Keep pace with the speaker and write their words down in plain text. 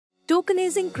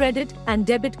Tokenizing credit and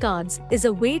debit cards is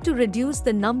a way to reduce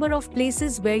the number of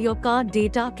places where your card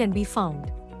data can be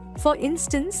found. For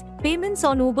instance, payments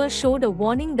on Uber showed a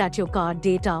warning that your card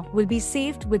data will be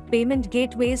saved with payment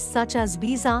gateways such as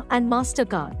Visa and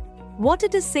MasterCard. What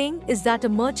it is saying is that a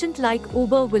merchant like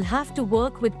Uber will have to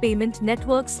work with payment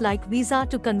networks like Visa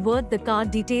to convert the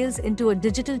card details into a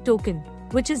digital token,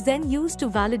 which is then used to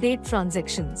validate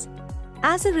transactions.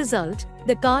 As a result,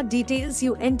 the card details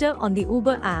you enter on the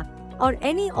Uber app or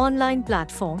any online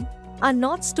platform are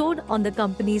not stored on the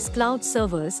company's cloud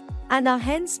servers and are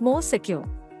hence more secure.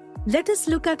 Let us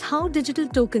look at how digital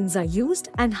tokens are used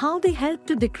and how they help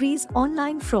to decrease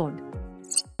online fraud.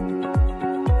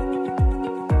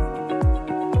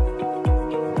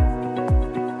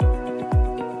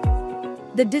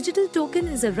 The digital token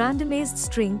is a randomized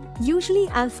string, usually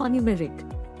alphanumeric.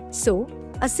 So,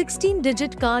 a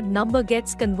 16-digit card number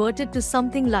gets converted to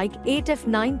something like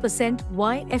 8F9%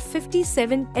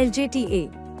 YF57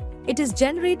 LJTA. It is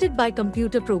generated by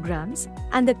computer programs,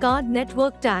 and the card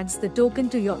network tags the token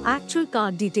to your actual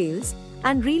card details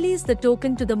and relays the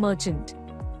token to the merchant.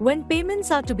 When payments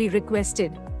are to be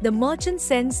requested, the merchant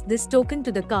sends this token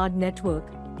to the card network,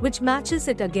 which matches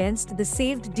it against the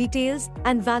saved details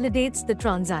and validates the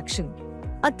transaction.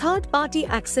 A third party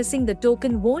accessing the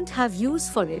token won't have use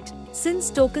for it,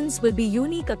 since tokens will be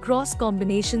unique across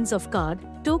combinations of card,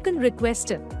 token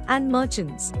requester, and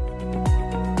merchants.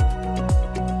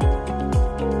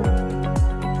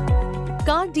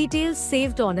 Card details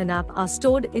saved on an app are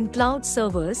stored in cloud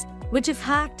servers, which if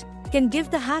hacked, can give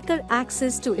the hacker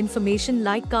access to information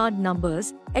like card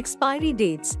numbers, expiry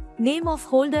dates, name of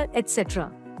holder,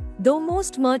 etc. Though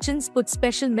most merchants put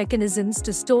special mechanisms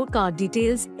to store card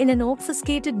details in an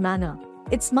obfuscated manner,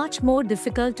 it's much more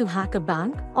difficult to hack a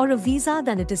bank or a Visa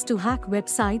than it is to hack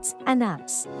websites and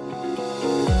apps.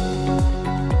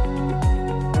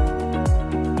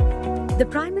 The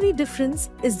primary difference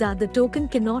is that the token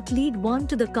cannot lead one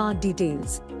to the card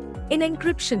details. In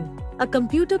encryption, a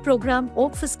computer program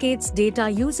obfuscates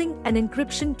data using an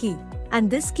encryption key, and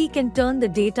this key can turn the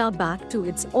data back to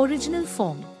its original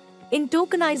form. In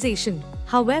tokenization,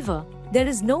 however, there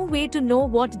is no way to know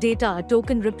what data a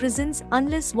token represents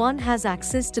unless one has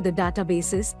access to the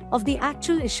databases of the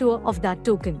actual issuer of that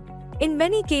token. In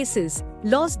many cases,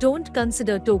 laws don't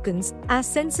consider tokens as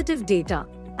sensitive data,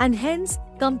 and hence,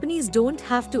 companies don't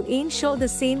have to ensure the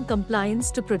same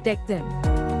compliance to protect them.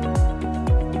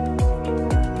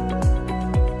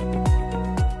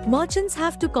 Merchants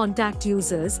have to contact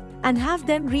users and have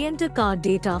them re-enter card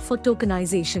data for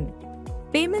tokenization.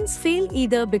 Payments fail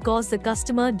either because the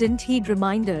customer didn't heed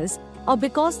reminders or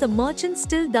because the merchant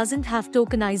still doesn't have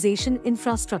tokenization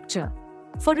infrastructure.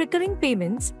 For recurring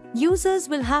payments, users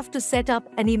will have to set up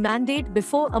an e-mandate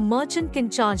before a merchant can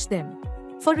charge them.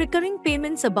 For recurring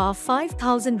payments above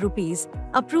 5,000 rupees,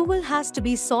 approval has to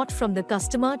be sought from the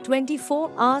customer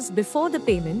 24 hours before the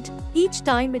payment, each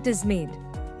time it is made.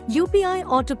 UPI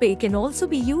Autopay can also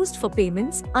be used for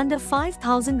payments under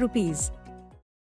 5,000 rupees.